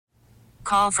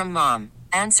Call from mom.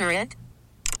 Answer it.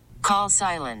 Call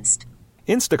silenced.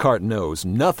 Instacart knows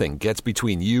nothing gets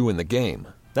between you and the game.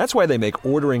 That's why they make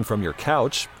ordering from your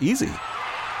couch easy.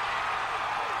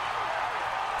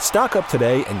 Stock up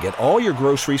today and get all your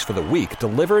groceries for the week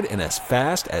delivered in as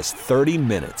fast as 30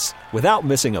 minutes without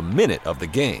missing a minute of the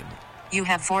game. You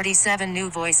have 47 new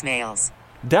voicemails.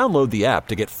 Download the app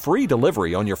to get free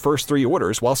delivery on your first 3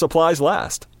 orders while supplies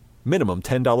last. Minimum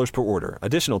 $10 per order.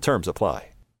 Additional terms apply.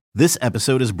 This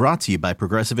episode is brought to you by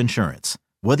Progressive Insurance.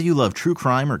 Whether you love true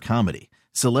crime or comedy,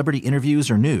 celebrity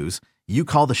interviews or news, you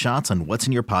call the shots on what's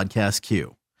in your podcast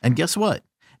queue. And guess what?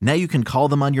 Now you can call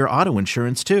them on your auto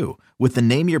insurance too with the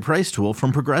Name Your Price tool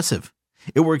from Progressive.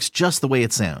 It works just the way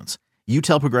it sounds. You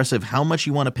tell Progressive how much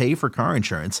you want to pay for car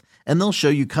insurance, and they'll show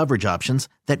you coverage options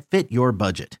that fit your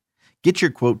budget. Get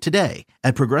your quote today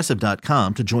at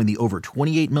Progressive.com to join the over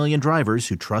 28 million drivers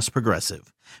who trust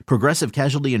Progressive. Progressive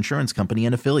Casualty Insurance Company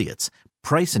and Affiliates.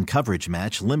 Price and coverage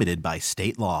match limited by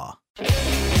state law. 4 down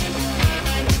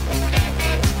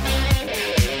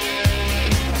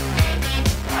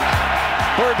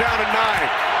and 9.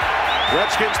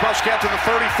 Redskins must get to the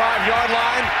 35-yard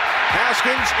line.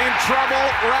 Haskins in trouble,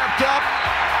 wrapped up.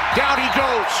 Down he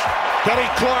goes. Kenny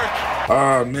Clark.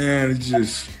 Man, it's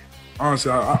just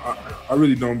honestly, I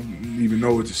really don't even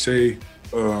know what to say.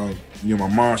 My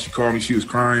mom, she called me, she was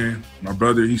crying. My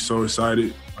brother, he's so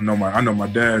excited. I know my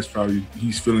dad's probably,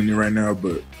 he's feeling it right now,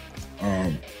 but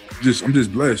I'm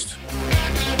just blessed.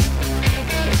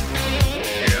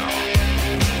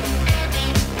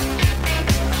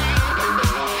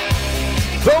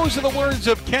 Those are the words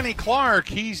of Kenny Clark.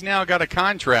 He's now got a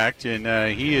contract,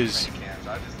 and he's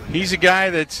a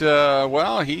guy that's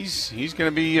he's going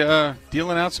to be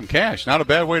dealing out some cash. Not a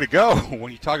bad way to go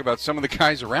when you talk about some of the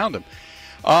guys around him.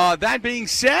 That being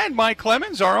said, Mike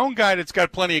Clemens, our own guy that's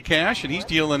got plenty of cash, and he's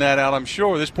dealing that out, I'm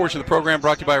sure. This portion of the program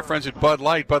brought to you by our friends at Bud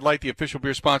Light. Bud Light, the official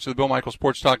beer sponsor of the Bill Michaels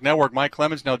Sports Talk Network. Mike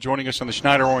Clemens now joining us on the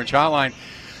Schneider Orange Hotline.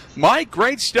 Mike,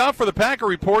 great stuff for the Packer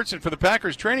reports and for the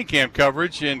Packers training camp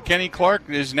coverage, and Kenny Clark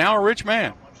is now a rich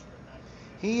man.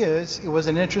 He is. It was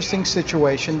an interesting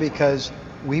situation because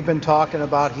we've been talking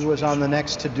about he was on the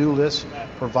next to-do list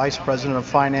for Vice President of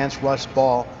Finance, Russ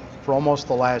Ball, for almost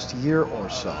the last year or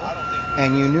so.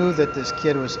 And you knew that this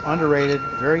kid was underrated,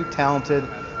 very talented,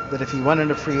 that if he went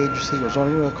into free agency, it was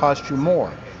only going to cost you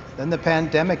more. Then the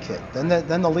pandemic hit. Then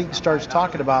the league starts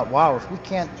talking about, wow, if we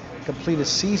can't complete a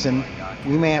season,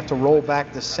 we may have to roll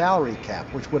back the salary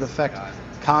cap, which would affect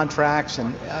contracts,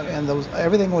 and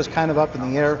everything was kind of up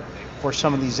in the air for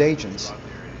some of these agents.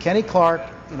 Kenny Clark,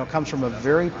 comes from a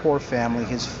very poor family.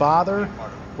 His father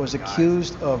was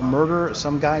accused of murder.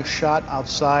 Some guy shot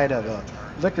outside of a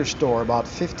liquor store about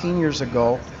 15 years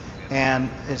ago, and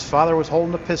his father was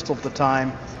holding a pistol at the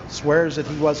time, swears that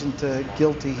he wasn't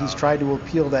guilty. He's tried to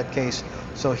appeal that case,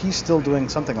 so he's still doing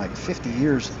something like 50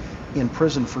 years in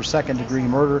prison for second-degree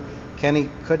murder. Kenny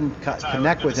couldn't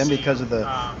connect with him because of the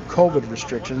COVID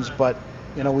restrictions, but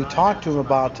we talked to him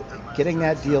about getting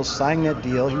that deal, signing that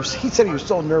deal. He said he was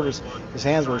so nervous, his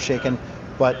hands were shaking.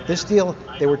 But this deal,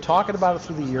 they were talking about it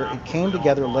through the year. It came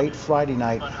together late Friday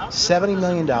night, $70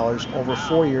 million over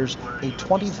 4 years, a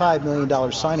 $25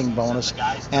 million signing bonus.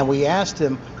 And we asked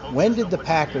him, when did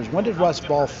Russ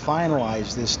Ball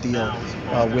finalize this deal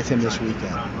with him this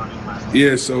weekend?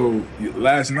 Yeah, so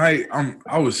last night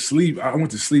I was asleep. I went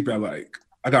to sleep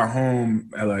I got home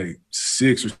at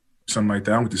 6 or something like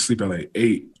that. I went to sleep at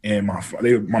 8, and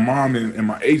my mom and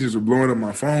my agents were blowing up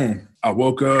my phone. I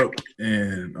woke up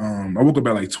and I woke up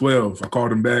at 12. I called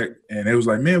them back, and they was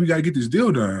like, "Man, we gotta get this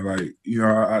deal done."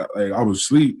 I was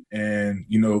asleep, and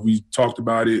we talked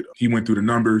about it. He went through the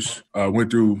numbers, went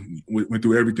through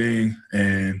everything,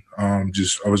 and I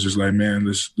was just like, "Man,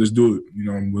 let's do it."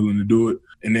 I'm willing to do it.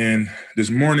 And then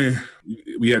this morning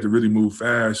we had to really move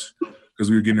fast because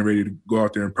we were getting ready to go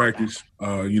out there and practice.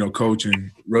 Coach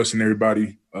and Russ and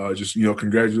everybody just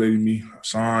congratulated me. I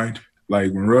signed.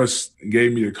 When Russ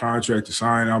gave me the contract to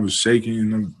sign, I was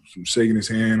shaking. I'm shaking his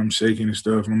hand. I'm shaking and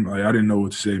stuff. I didn't know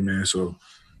what to say, man. So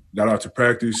got out to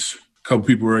practice. A couple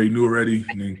people already knew already.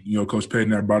 And then, Coach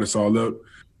Pettin brought us all up.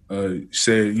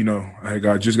 Said,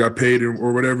 I just got paid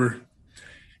or whatever.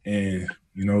 And,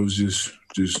 it was just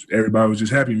everybody was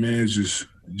just happy, man. It's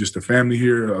just the family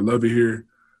here. I love it here.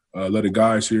 I love the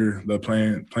guys here. Love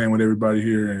playing with everybody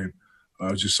here. And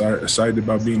I was just excited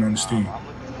about being on this team.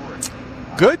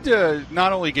 Good to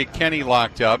not only get Kenny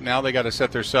locked up, now they got to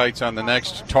set their sights on the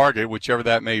next target, whichever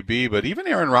that may be, but even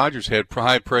Aaron Rodgers had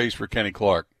high praise for Kenny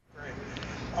Clark.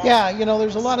 Yeah,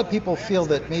 there's a lot of people feel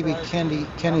that maybe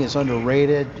Kenny is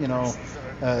underrated.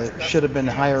 should have been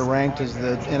higher ranked as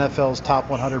the NFL's top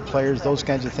 100 players, those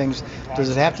kinds of things. Does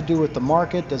it have to do with the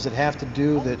market? Does it have to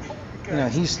do that,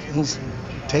 he's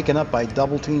taken up by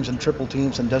double teams and triple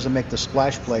teams and doesn't make the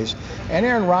splash plays? And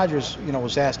Aaron Rodgers,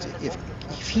 was asked if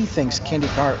he thinks Kenny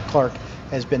Clark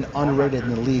has been underrated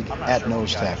in the league at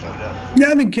nose tackle.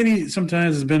 Yeah, I think Kenny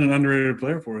sometimes has been an underrated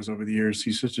player for us over the years.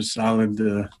 He's such a solid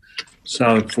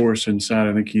force inside.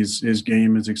 I think his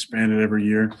game has expanded every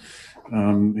year.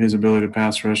 His ability to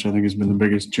pass rush, I think, has been the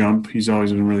biggest jump. He's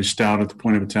always been really stout at the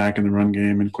point of attack in the run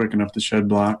game and quick enough to shed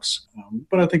blocks.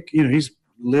 But I think, he's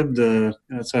lived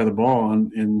outside of the ball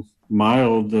in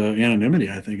mild anonymity,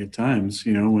 I think, at times.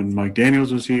 When Mike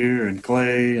Daniels was here and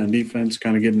Clay on defense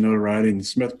kind of getting notoriety, and the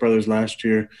Smith brothers last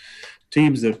year,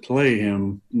 teams that play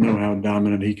him know how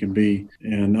dominant he can be.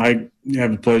 And I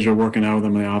have the pleasure of working out with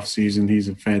him in the offseason. He's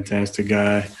a fantastic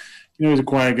guy. He's a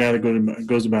quiet guy that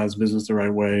goes about his business the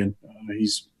right way. And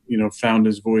he's, found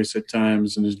his voice at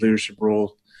times, and his leadership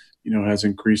role, has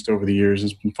increased over the years.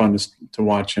 It's been fun to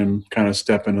watch him kind of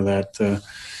step into that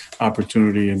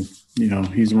opportunity. And,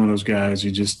 he's one of those guys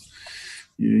you just,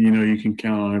 you can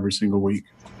count on every single week.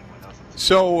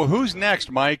 So who's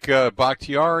next, Mike?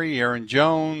 Bakhtiari, Aaron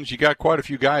Jones. You got quite a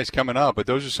few guys coming up, but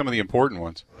those are some of the important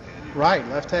ones. Right.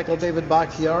 Left tackle David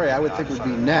Bakhtiari, I would think, would be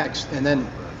next. And then,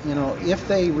 if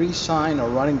they re-sign a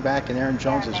running back and Aaron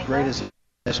Jones as great as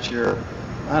last year,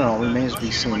 I don't know, remains to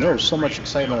be seen. There's so much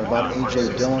excitement about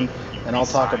A.J. Dillon, and I'll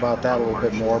talk about that a little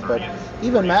bit more. But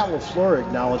even Matt LaFleur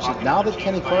acknowledged that now that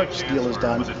Kenny Clark's deal is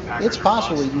done, it's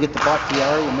possible you can get the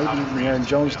Bakhtiari and maybe even the Aaron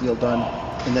Jones deal done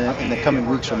in the coming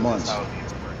weeks or months.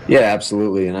 Yeah,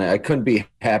 absolutely. And I couldn't be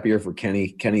happier for Kenny.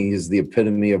 Kenny is the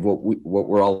epitome of what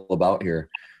we're all about here.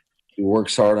 He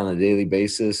works hard on a daily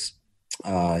basis.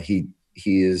 He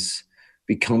is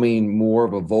becoming more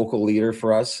of a vocal leader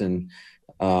for us, and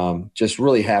just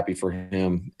really happy for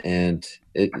him. And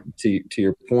to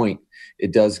your point,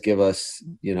 it does give us,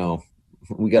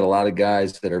 we got a lot of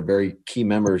guys that are very key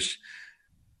members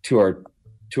to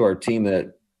our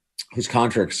team whose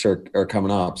contracts are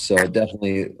coming up. So it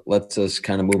definitely lets us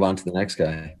kind of move on to the next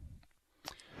guy.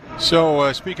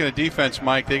 So speaking of defense,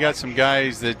 Mike, they got some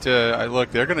guys that,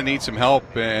 they're going to need some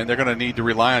help, and they're going to need to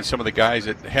rely on some of the guys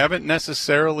that haven't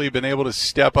necessarily been able to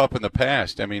step up in the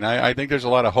past. I mean, I think there's a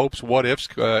lot of hopes, what ifs,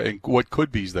 and what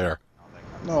could be's there.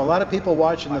 No, a lot of people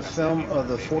watching the film of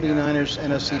the 49ers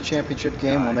NFC Championship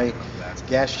game when they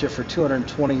gashed you for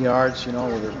 220 yards, with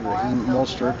Raheem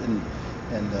Mostert and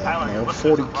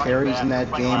 40 carries in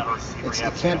that game.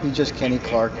 It can't be just Kenny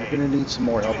Clark. You're going to need some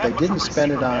more help. They didn't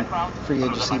spend it on free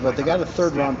agency, but they got a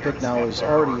third-round pick now who's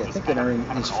already, I think, entering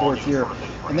his fourth year,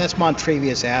 and that's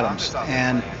Montravius Adams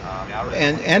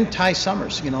and Ty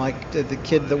Summers. Like the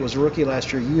kid that was a rookie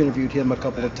last year. You interviewed him a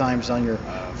couple of times on your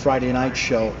Friday night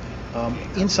show.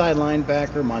 Inside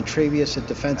linebacker, Montravius, a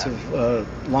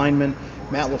defensive lineman,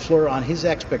 Matt LaFleur on his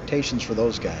expectations for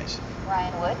those guys.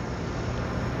 Ryan Wood.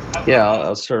 Yeah,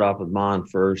 I'll start off with Mon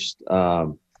first.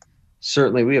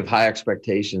 Certainly, we have high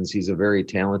expectations. He's a very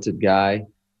talented guy.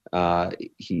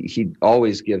 He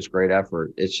always gives great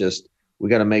effort. It's just we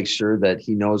got to make sure that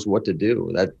he knows what to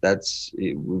do.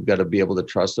 We've got to be able to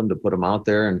trust him to put him out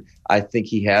there, and I think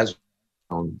he has.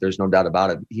 There's no doubt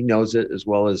about it. He knows it as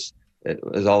well as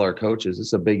all our coaches.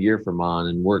 It's a big year for Mon,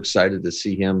 and we're excited to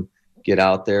see him get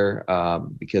out there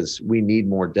because we need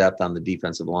more depth on the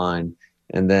defensive line.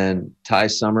 And then Ty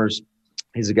Summers,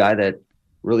 he's a guy that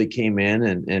really came in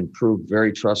and proved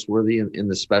very trustworthy in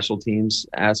the special teams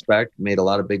aspect, made a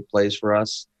lot of big plays for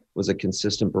us, was a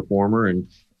consistent performer, and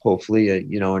hopefully,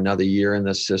 another year in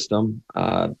this system,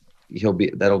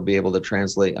 that'll be able to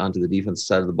translate onto the defense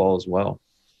side of the ball as well.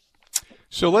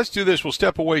 So let's do this. We'll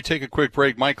step away, take a quick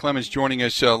break. Mike Clemens joining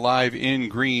us live in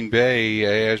Green Bay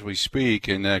as we speak,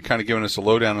 and kind of giving us a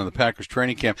lowdown on the Packers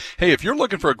training camp. Hey, if you're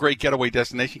looking for a great getaway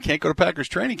destination, you can't go to Packers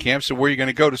training camp, so where are you going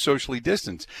to go to socially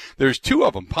distance? There's two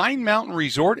of them, Pine Mountain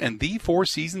Resort and the Four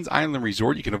Seasons Island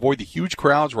Resort. You can avoid the huge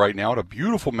crowds right now at a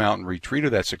beautiful mountain retreat or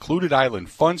that secluded island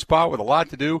fun spot with a lot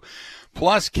to do.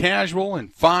 Plus casual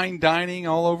and fine dining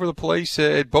all over the place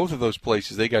at both of those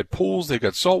places. They got pools, they've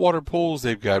got saltwater pools,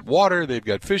 they've got water, they've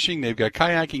got fishing, they've got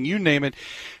kayaking, you name it.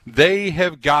 They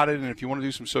have got it, and if you want to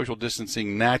do some social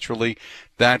distancing naturally,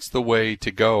 that's the way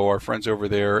to go. Our friends over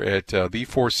there at the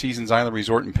Four Seasons Island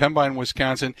Resort in Pembine,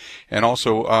 Wisconsin, and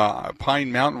also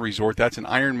Pine Mountain Resort. That's in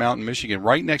Iron Mountain, Michigan,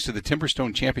 right next to the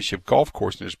Timberstone Championship Golf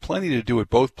Course. And there's plenty to do at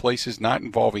both places, not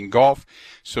involving golf.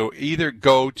 So either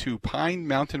go to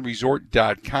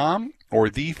pinemountainresort.com or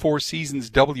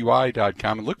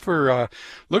thefourseasonswi.com and look for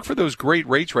those great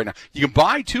rates right now. You can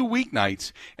buy 2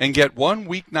 weeknights and get 1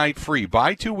 weeknight free.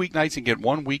 Buy 2 weeknights and get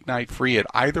 1 weeknight free at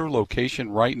either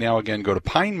location right now. Again, go to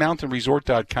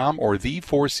PineMountainResort.com or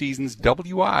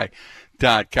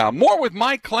thefourseasonswi.com. More with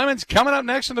Mike Clemens coming up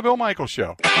next on the Bill Michaels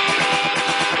Show.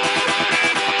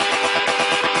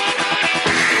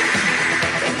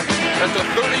 At the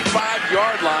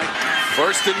 35-yard line,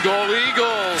 first and goal,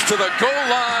 Eagles to the goal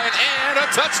line and a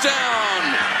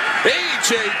touchdown.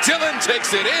 A.J. Dillon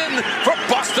takes it in for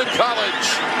Boston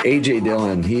College. A.J.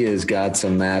 Dillon, he has got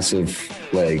some massive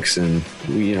legs, and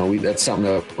that's something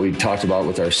that we talked about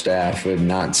with our staff. We have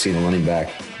not seen a running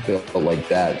back built like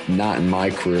that, not in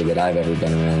my career that I've ever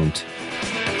been around.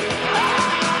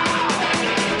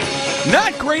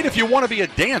 Not great if you want to be a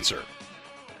dancer.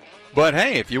 But,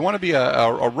 hey, if you want to be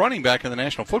a running back in the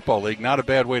National Football League, not a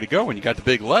bad way to go when you got the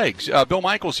big legs. Bill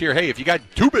Michaels here. Hey, if you got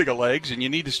too big of legs and you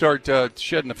need to start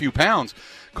shedding a few pounds,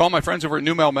 call my friends over at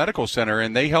Numel Medical Center,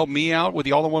 and they help me out with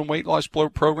the all-in-one weight loss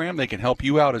program. They can help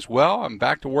you out as well. I'm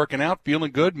back to working out,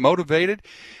 feeling good, motivated.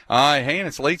 Hey, and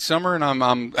it's late summer, and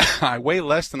I weigh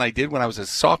less than I did when I was a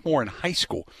sophomore in high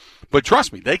school. But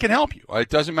trust me, they can help you. It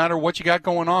doesn't matter what you got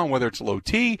going on, whether it's low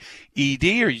T, ED,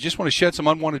 or you just want to shed some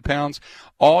unwanted pounds.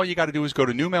 All you got to do is go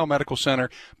to Numel Medical Center,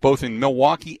 both in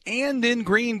Milwaukee and in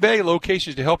Green Bay,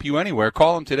 locations to help you anywhere.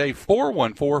 Call them today,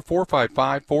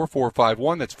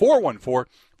 414-455-4451. That's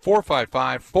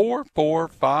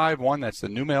 414-455-4451. That's the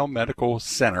Numel Medical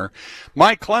Center.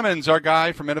 Mike Clemens, our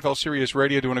guy from NFL Sirius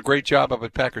Radio, doing a great job up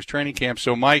at Packers training camp.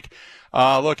 So, Mike,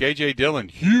 look, A.J. Dillon,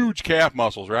 huge calf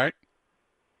muscles, right?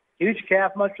 Huge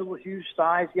calf muscle, huge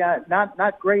size. Yeah,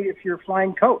 not great if you're a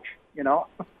flying coach,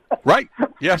 Right.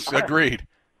 Yes, agreed.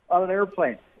 On an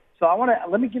airplane. So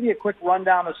let me give you a quick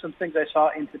rundown of some things I saw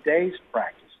in today's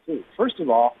practice, too. First of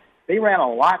all, they ran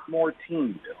a lot more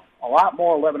team, Bill. A lot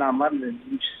more 11-on-11 than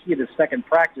you see at the second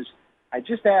practice. I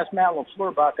just asked Matt LaFleur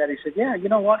about that. He said, yeah, you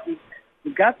know what?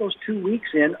 We've got those 2 weeks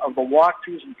in of the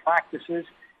walkthroughs and practices,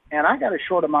 and I got a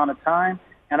short amount of time,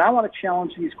 and I want to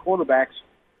challenge these quarterbacks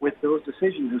with those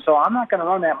decisions. And so I'm not going to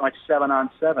run that much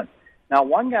 7-on-7. Now,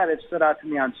 one guy that stood out to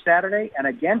me on Saturday and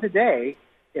again today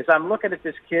is I'm looking at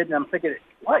this kid and I'm thinking,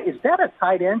 what, is that a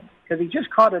tight end? Because he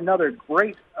just caught another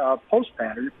great post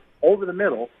pattern over the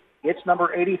middle. It's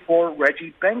number 84,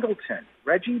 Reggie Bengleton.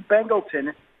 Reggie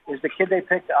Bengleton is the kid they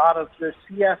picked out of the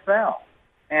CFL.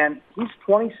 And he's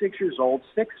 26 years old,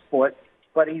 6 foot,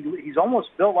 but he's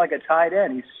almost built like a tight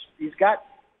end. He's got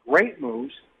great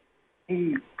moves.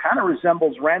 He kind of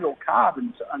resembles Randall Cobb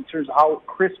in terms of how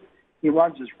crisp he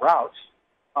runs his routes.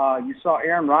 You saw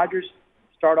Aaron Rodgers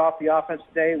start off the offense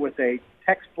today with a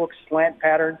textbook slant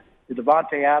pattern to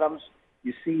Davante Adams.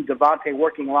 You see Davante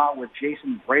working a lot with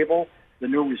Jason Vrabel, the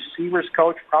new receivers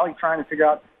coach, probably trying to figure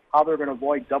out how they're going to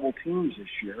avoid double teams this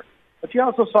year. But you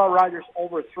also saw Rodgers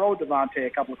overthrow Davante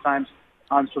a couple of times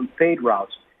on some fade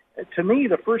routes. To me,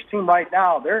 the first team right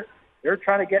now, they're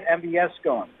trying to get MVS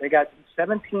going. They got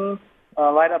 17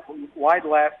 light up wide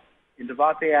left in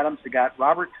Davante Adams. They got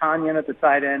Robert Tonyan at the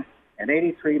tight end and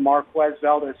 83 Marquez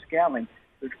Valdez-Scantling.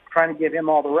 They're trying to give him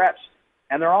all the reps.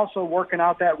 And they're also working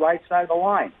out that right side of the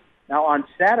line. Now, on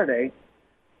Saturday,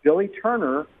 Billy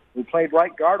Turner, who played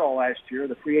right guard all last year,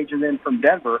 the free agent in from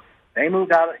Denver, they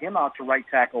moved him out to right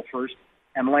tackle first,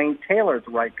 and Lane Taylor at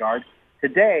the right guard.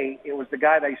 Today, it was the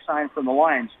guy they signed from the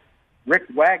Lions, Rick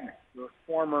Wagner, the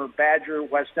former Badger,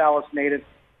 West Dallas native.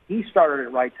 He started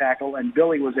at right tackle, and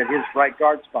Billy was at his right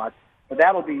guard spot. But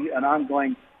that'll be an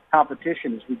ongoing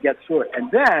competition as we get through it.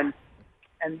 And then,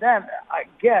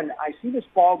 again, I see this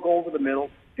ball go over the middle,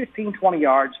 15, 20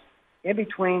 yards, in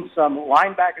between some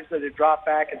linebackers that have dropped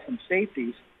back and some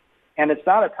safeties. And it's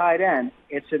not a tight end.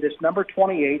 It's this number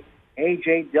 28,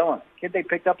 A.J. Dillon, kid they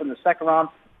picked up in the second round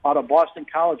out of Boston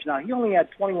College. Now, he only had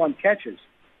 21 catches.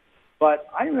 But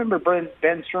I remember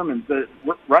Ben Sherman, the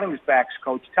running backs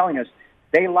coach, telling us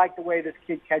they like the way this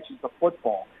kid catches the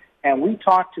football. And we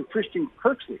talked to Christian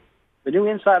Kirksey, the new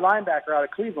inside linebacker out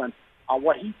of Cleveland, on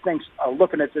what he thinks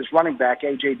looking at this running back,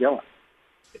 A.J. Dillon.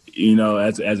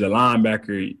 As a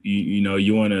linebacker,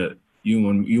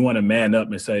 you want to man up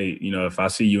and say, if I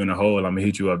see you in a hole, I'm gonna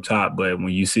hit you up top. But when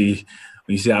you see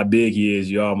how big he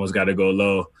is, you almost got to go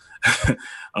low.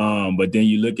 But then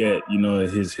you look at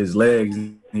his legs,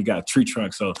 he got tree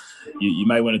trunk, so you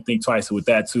might want to think twice with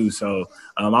that too. So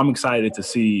I'm excited to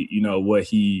see what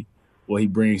he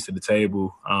brings to the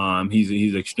table. He's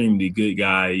an extremely good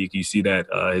guy. You see that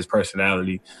his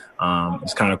personality.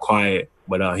 It's kind of quiet,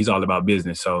 but he's all about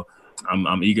business. So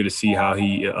I'm eager to see how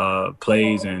he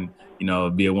plays and be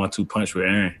a 1-2 punch with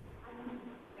Aaron.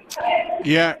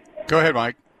 Yeah, go ahead,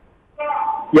 Mike.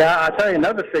 Yeah, I'll tell you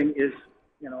another thing is,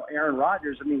 Aaron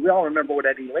Rodgers. I mean, we all remember what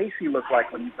Eddie Lacy looked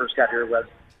like when he first got here, was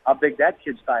how big that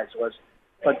kid's size was.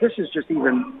 But this is just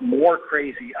even more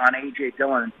crazy on A.J.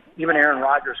 Dillon. Even Aaron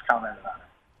Rodgers commented on it.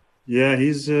 Yeah,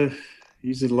 he's a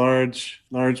large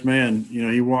man.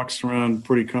 He walks around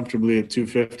pretty comfortably at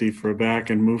 250 for a back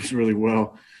and moves really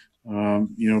well.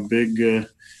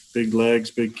 Big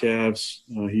legs, big calves.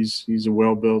 He's a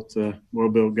well-built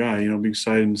guy. It'll be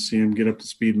exciting to see him get up to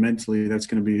speed mentally. That's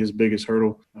going to be his biggest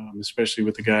hurdle, especially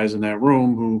with the guys in that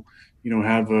room who,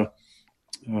 have a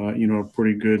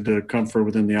pretty good comfort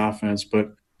within the offense.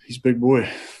 But he's a big boy.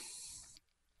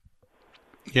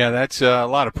 Yeah, that's a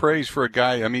lot of praise for a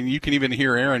guy. I mean, you can even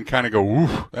hear Aaron kind of go,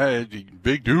 "Ooh,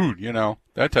 big dude,"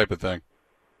 that type of thing.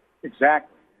 Exactly.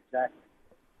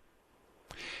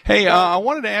 Hey, I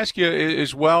wanted to ask you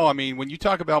as well. I mean, when you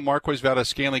talk about Marquez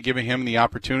Valdes-Scantling, giving him the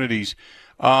opportunities,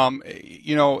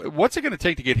 what's it going to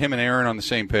take to get him and Aaron on the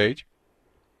same page?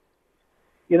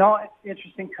 It's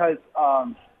interesting because,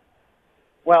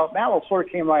 Matt LaFleur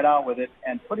came right out with it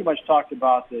and pretty much talked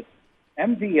about that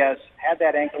MVS had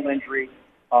that ankle injury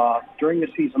during the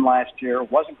season last year.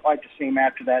 Wasn't quite the same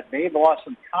after that. They lost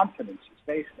some confidence, as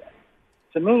they said.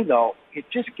 To me, though, it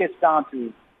just gets down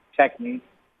to technique.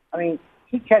 I mean,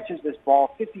 he catches this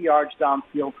ball 50 yards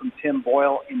downfield from Tim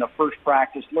Boyle in the first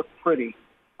practice, looked pretty,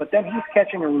 but then he's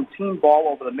catching a routine ball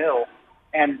over the middle,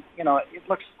 and, it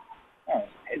looks,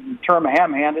 in the term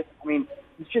ham-handed. I mean,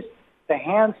 it's just the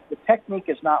technique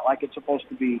is not like it's supposed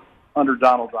to be under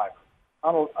Donald Driver,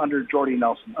 under Jordy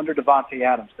Nelson, under Davante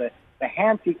Adams. The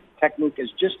hand technique is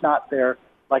just not there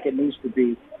like it needs to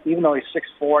be, even though he's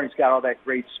 6'4" and he's got all that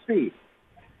great speed.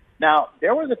 Now,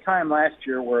 there was a time last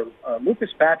year where Lucas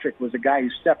Patrick was a guy who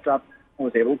stepped up and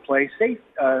was able to play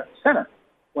center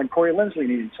when Corey Linsley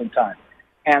needed some time.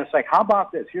 And it's like, how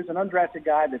about this? Here's an undrafted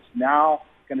guy that's now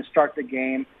going to start the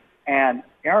game. And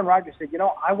Aaron Rodgers said,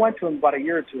 I went to him about a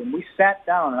year or two, and we sat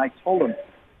down, and I told him,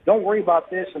 don't worry about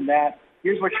this and that.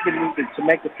 Here's what you're going to do to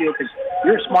make the field, because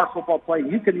you're a smart football player.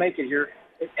 You can make it here.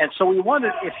 And so we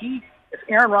wondered if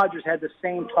Aaron Rodgers had the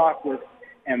same talk with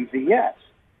MVS.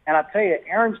 And I'll tell you,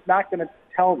 Aaron's not going to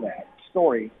tell that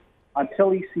story until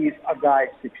he sees a guy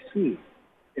succeed,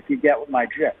 if you get my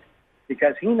drift.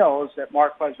 Because he knows that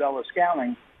Marquez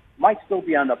Valdes-Scantling might still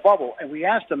be on the bubble. And we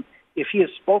asked him if he has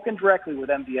spoken directly with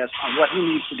MVS on what he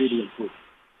needs to do to improve.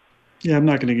 Yeah, I'm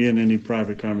not going to get into any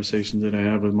private conversations that I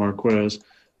have with Marquez.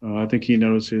 I think he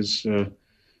knows his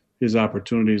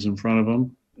opportunities in front of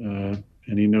him,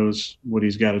 and he knows what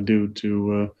he's got to do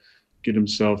to get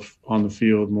himself on the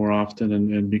field more often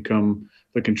and become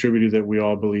the contributor that we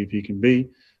all believe he can be.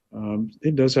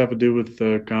 It does have to do with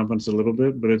confidence a little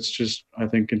bit, but it's just, I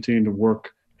think, continuing to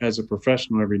work as a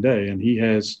professional every day. And he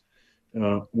has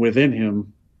within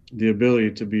him the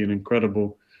ability to be an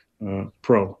incredible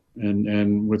pro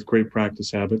and with great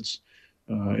practice habits.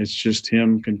 It's just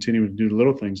him continuing to do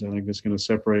little things, I think, that's going to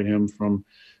separate him from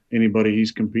anybody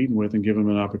he's competing with and give him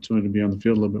an opportunity to be on the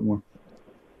field a little bit more.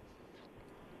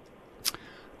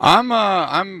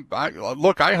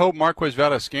 I hope Marquez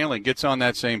Valdes-Scantling gets on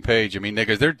that same page. I mean,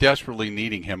 because they're desperately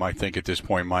needing him, I think, at this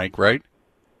point, Mike, right?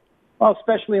 Well,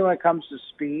 especially when it comes to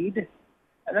speed.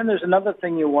 And then there's another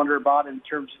thing you wonder about in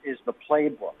terms is the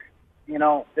playbook.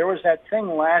 There was that thing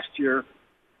last year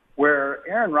where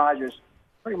Aaron Rodgers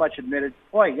pretty much admitted,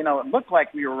 it looked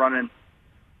like we were running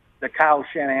the Kyle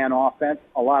Shanahan offense,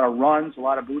 a lot of runs, a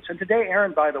lot of boots. And today,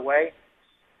 Aaron, by the way,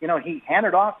 he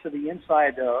handed off to the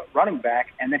inside running back,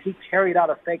 and then he carried out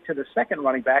a fake to the second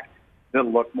running back that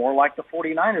looked more like the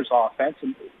 49ers offense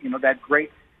and, that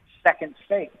great second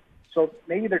fake. So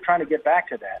maybe they're trying to get back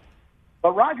to that.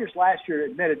 But Rodgers last year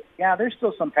admitted, there's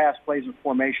still some pass plays and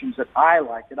formations that I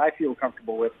like, that I feel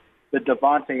comfortable with, that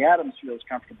Davante Adams feels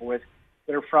comfortable with,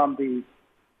 that are from the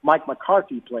Mike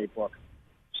McCarthy playbook.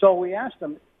 So we asked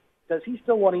him, does he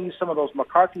still want to use some of those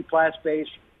McCarthy pass plays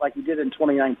like he did in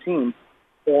 2019,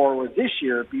 or would this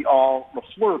year be all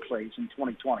LaFleur plays in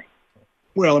 2020?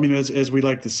 Well, I mean, as we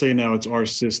like to say now, it's our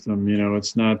system.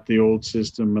 It's not the old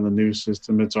system and the new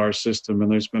system. It's our system.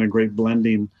 And there's been a great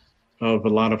blending of a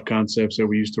lot of concepts that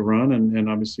we used to run and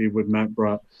obviously what Matt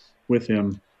brought with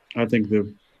him. I think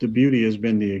the beauty has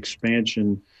been the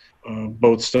expansion of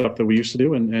both stuff that we used to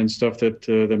do and stuff that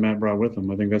Matt brought with him.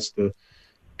 I think that's the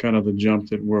kind of the jump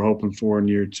that we're hoping for in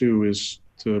year two, is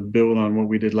to build on what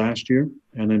we did last year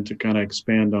and then to kind of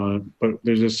expand on it. But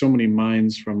there's just so many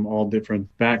minds from all different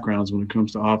backgrounds when it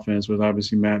comes to offense, with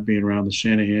obviously Matt being around the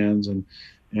Shanahans and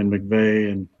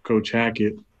McVay and Coach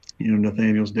Hackett.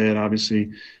 Nathaniel's dad,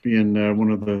 obviously being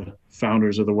one of the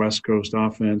founders of the West Coast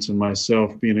offense, and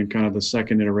myself being in kind of the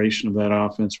second iteration of that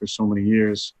offense for so many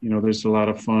years. There's a lot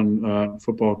of fun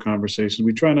football conversations.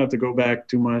 We try not to go back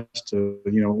too much to,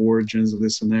 origins of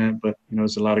this and that, but,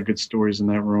 there's a lot of good stories in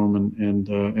that room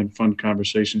and fun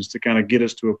conversations to kind of get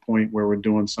us to a point where we're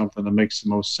doing something that makes the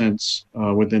most sense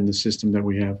within the system that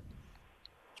we have.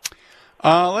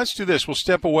 Let's do this. We'll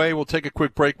step away. We'll take a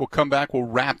quick break. We'll come back. We'll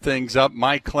wrap things up.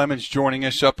 Mike Clemens joining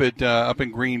us up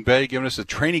in Green Bay, giving us a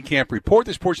training camp report.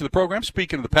 This portion of the program,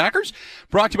 speaking of the Packers,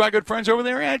 brought to you by good friends over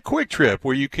there at Quick Trip,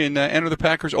 where you can enter the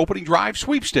Packers opening drive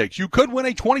sweepstakes. You could win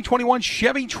a 2021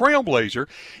 Chevy Trailblazer.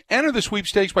 Enter the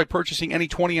sweepstakes by purchasing any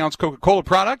 20-ounce Coca-Cola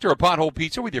product or a Pothole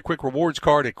Pizza with your Quick Rewards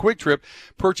card at Quick Trip.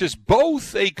 Purchase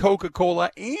both a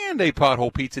Coca-Cola and a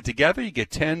Pothole Pizza together. You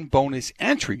get 10 bonus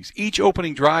entries. Each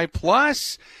opening drive plus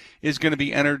is going to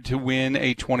be entered to win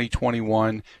a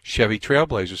 2021 Chevy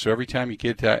Trailblazer. So every time you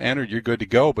get entered, you're good to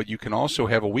go. But you can also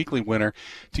have a weekly winner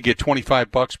to get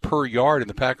 $25 per yard in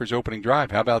the Packers opening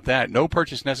drive. How about that? No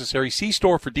purchase necessary. See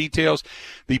store for details.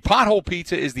 The Pothole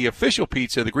Pizza is the official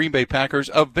pizza of the Green Bay Packers,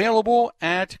 available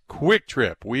at Quick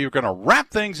Trip. We are going to wrap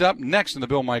things up next on the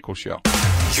Bill Michaels Show.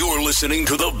 You're listening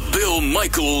to the Bill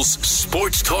Michaels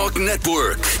Sports Talk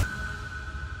Network.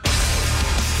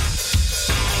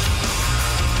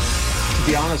 To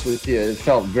be honest with you, it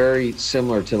felt very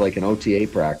similar to like an OTA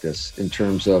practice in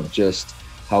terms of just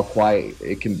how quiet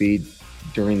it can be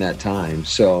during that time.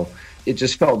 So it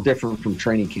just felt different from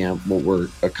training camp, what we're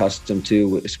accustomed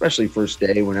to, especially first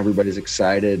day when everybody's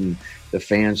excited and the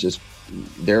fans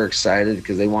they're excited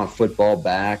because they want football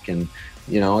back. And,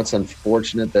 it's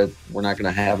unfortunate that we're not going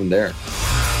to have them there.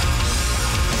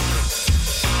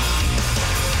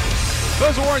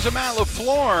 Those are words of Matt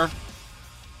LaFleur.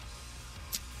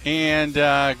 And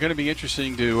going to be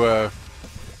interesting to,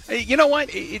 you know what?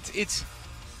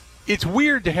 It's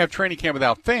weird to have training camp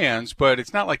without fans, but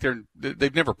it's not like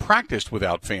they've never practiced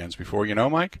without fans before,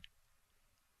 Mike?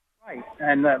 Right,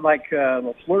 and like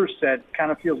LaFleur said,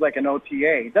 kind of feels like an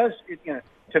OTA. It does,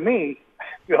 to me,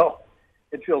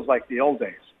 it feels like the old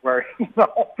days where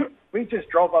we just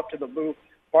drove up to the booth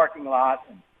parking lot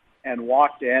and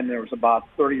walked in. There was about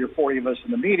 30 or 40 of us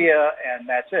in the media, and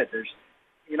that's it. There's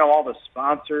all the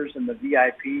sponsors and the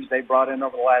VIPs they brought in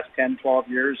over the last 10, 12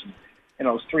 years. And,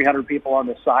 there's 300 people on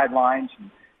the sidelines.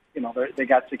 And, they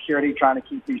got security trying to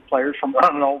keep these players from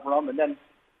running over them. And then,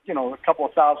 a couple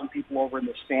of thousand people over in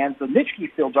the stands. The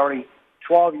Nitschke Field's already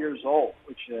 12 years old,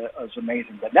 which is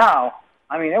amazing. But now,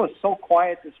 it was so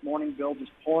quiet this morning, Bill,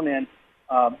 just pulling in.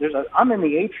 I'm in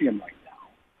the atrium right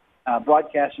now,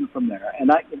 broadcasting from there.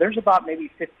 And there's about maybe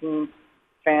 15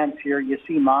 fans here. You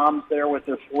see moms there with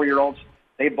their 4-year-olds.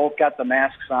 They both got the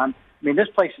masks on. This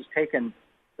place has taken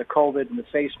the COVID and the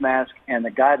face mask and the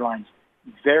guidelines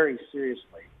very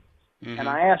seriously. Mm-hmm. And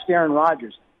I asked Aaron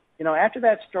Rodgers, after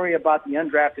that story about the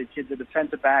undrafted kid, the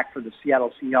defensive back for the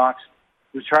Seattle Seahawks,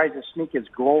 who tried to sneak his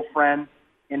girlfriend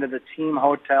into the team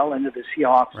hotel, into the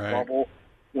Seahawks bubble,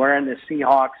 wearing the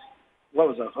Seahawks,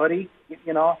 a hoodie, I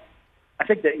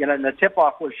think that, the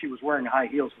tip-off was she was wearing high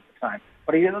heels at the time.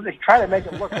 But he tried to make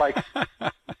it look like...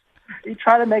 He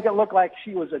tried to make it look like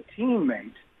she was a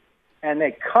teammate, and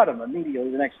they cut him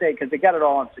immediately the next day because they got it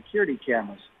all on security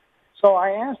cameras. So I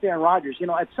asked Aaron Rodgers,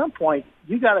 at some point,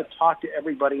 you got to talk to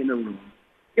everybody in the room.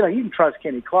 You can trust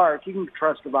Kenny Clark, you can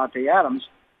trust Davante Adams,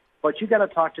 but you got to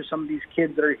talk to some of these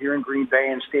kids that are here in Green Bay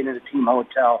and staying in a team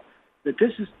hotel, that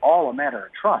this is all a matter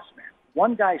of trust, man.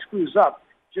 One guy screws up,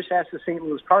 just ask the St.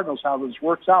 Louis Cardinals how this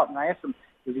works out. And I asked him,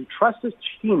 does he trust his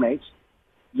teammates,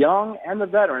 young and the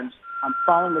veterans, on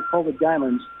following the COVID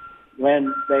guidelines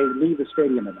when they leave the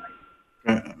stadium at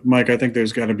night? Mike, I think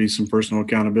there's got to be some personal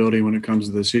accountability when it comes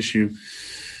to this issue.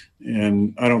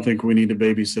 And I don't think we need to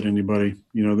babysit anybody.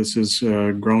 This is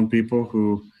grown people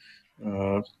who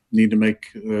need to make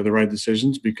the right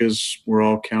decisions because we're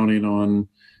all counting on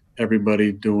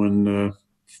everybody doing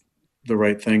the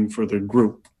right thing for the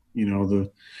group. The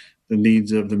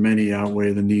needs of the many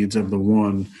outweigh the needs of the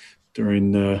one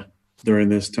during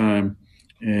this time.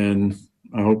 And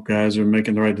I hope guys are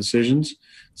making the right decisions.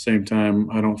 Same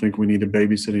time, I don't think we need to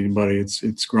babysit anybody.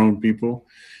 It's grown people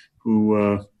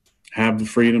who have the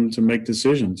freedom to make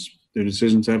decisions. Their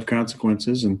decisions have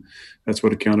consequences, and that's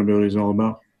what accountability is all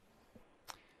about.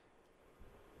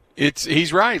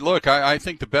 He's right. Look, I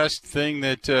think the best thing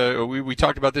that we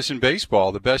talked about this in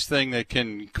baseball, the best thing that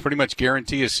can pretty much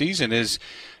guarantee a season is,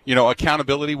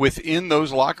 accountability within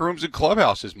those locker rooms and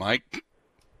clubhouses, Mike.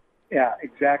 Yeah,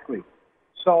 exactly.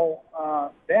 So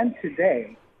then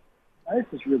today, this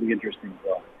is really interesting,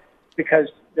 Bill. because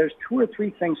there's 2 or 3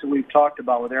 things that we've talked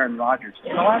about with Aaron Rodgers.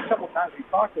 In the last couple of times we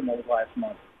talked to him over the last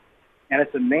month. And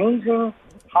it's amazing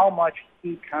how much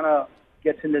he kind of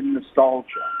gets into nostalgia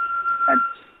and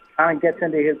kind of gets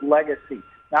into his legacy.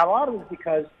 Now, a lot of it is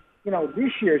because,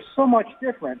 this year is so much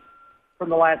different from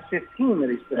the last 15 that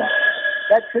he's been on.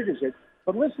 That triggers it.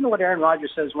 But listen to what Aaron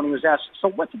Rodgers says when he was asked, so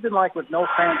what's it been like with no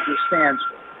fans in the stands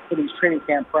for these training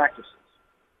camp practices?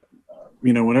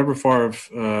 Whenever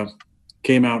Favre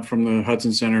came out from the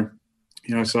Hudson Center,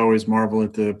 I used to always marvel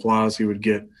at the applause he would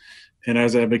get. And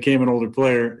as I became an older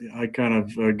player, I kind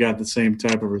of got the same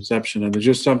type of reception. And there's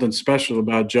just something special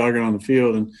about jogging on the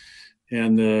field and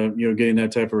getting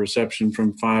that type of reception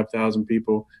from 5,000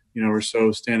 people, or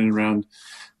so standing around,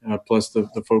 plus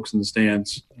the folks in the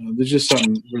stands. There's just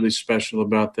something really special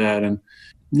about that. And,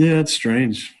 yeah, it's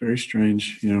strange, very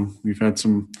strange. We've had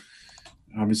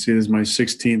obviously this is my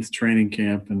 16th training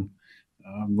camp, and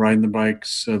riding the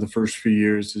bikes the first few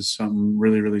years is something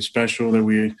really, really special that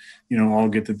we, all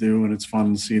get to do. And it's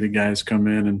fun to see the guys come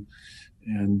in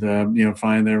and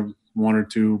find their 1 or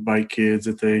 2 bike kids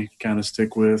that they kind of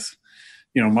stick with.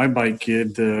 My bike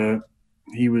kid,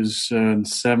 he was in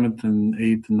 7th and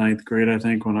 8th and 9th grade, I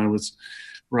think, when I was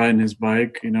riding his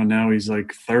bike. Now he's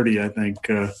like 30, I think.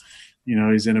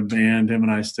 He's in a band. Him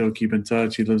and I still keep in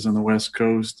touch. He lives on the West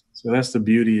Coast. So that's the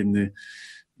beauty in the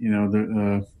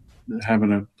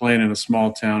playing in a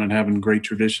small town and having great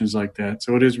traditions like that.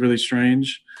 So it is really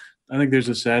strange. I think there's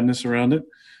a sadness around it,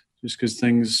 just because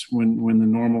things, when the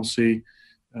normalcy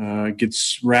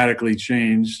gets radically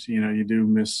changed, you do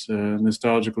miss,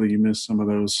 nostalgically, you miss some of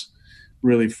those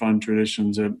really fun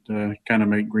traditions that kind of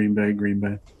make Green Bay Green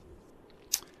Bay.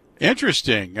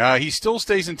 Interesting. He still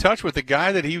stays in touch with the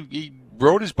guy that he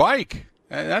rode his bike.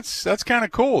 That's kind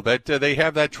of cool that they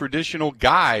have that traditional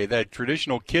guy, that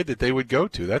traditional kid that they would go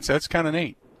to. That's kind of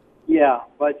neat. Yeah,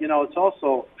 but it's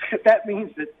also, that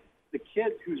means that the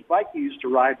kid whose bike you used to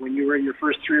ride when you were in your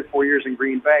first 3 or 4 years in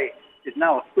Green Bay is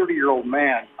now a 30-year-old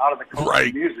man out of the country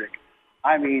of music.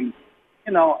 I mean,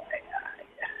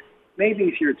 maybe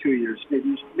he's here 2 years.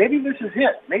 Maybe this is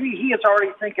it. Maybe he is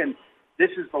already thinking,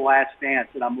 this is the last dance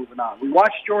and I'm moving on. We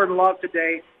watched Jordan Love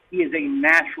today. He is a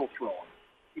natural thrower.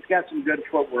 He's got some good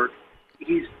footwork.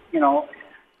 He's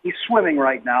swimming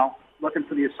right now, looking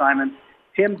for the assignment.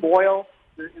 Tim Boyle,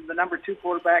 the number 2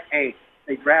 quarterback, hey,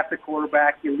 they draft a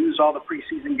quarterback. You lose all the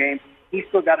preseason games. He's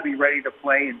still got to be ready to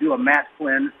play and do a Matt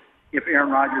Flynn if Aaron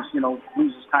Rodgers,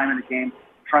 loses time in a game,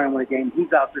 trying to win a game.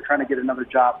 He's out there trying to get another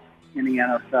job in the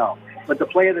NFL. But the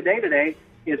play of the day today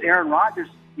is Aaron Rodgers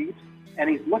deep, and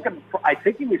he's looking for, I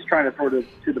think he was trying to throw to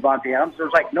Devontae Adams.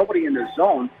 There's like nobody in the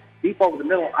zone, deep over the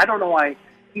middle. I don't know why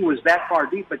he was that far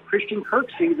deep, but Christian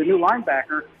Kirksey, the new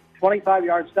linebacker, 25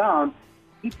 yards down,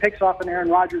 he picks off an Aaron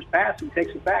Rodgers pass and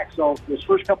takes it back. So those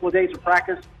first couple of days of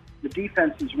practice, the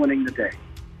defense is winning the day.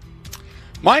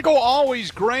 Michael, always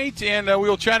great, and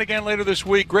we'll chat again later this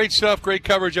week. Great stuff, great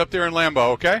coverage up there in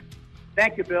Lambeau, okay?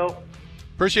 Thank you, Bill.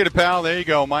 Appreciate it, pal. There you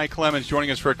go. Mike Clemens joining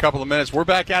us for a couple of minutes. We're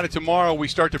back at it tomorrow. We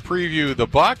start to preview the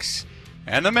Bucs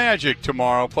and the Magic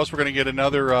tomorrow. Plus, we're going to get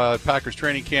another Packers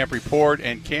training camp report.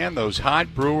 And can those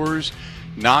hot Brewers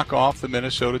knock off the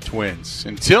Minnesota Twins?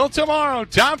 Until tomorrow,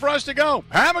 time for us to go.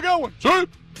 Have a good one. See?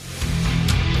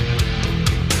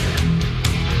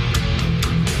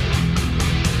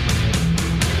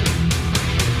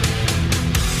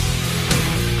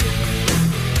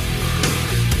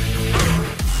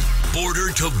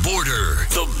 Border to Border,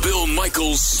 the Bill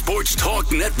Michaels Sports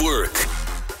Talk Network.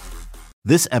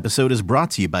 This episode is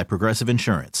brought to you by Progressive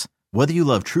Insurance. Whether you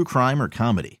love true crime or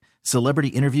comedy, celebrity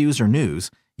interviews or news,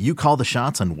 you call the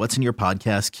shots on what's in your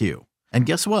podcast queue. And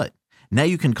guess what? Now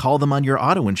you can call them on your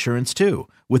auto insurance too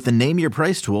with the Name Your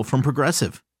Price tool from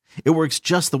Progressive. It works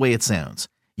just the way it sounds.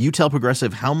 You tell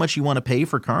Progressive how much you want to pay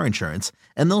for car insurance,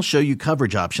 and they'll show you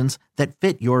coverage options that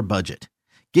fit your budget.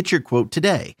 Get your quote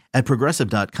today at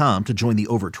Progressive.com to join the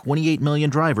over 28 million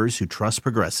drivers who trust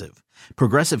Progressive.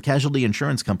 Progressive Casualty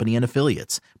Insurance Company and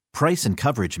Affiliates. Price and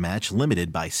coverage match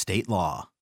limited by state law.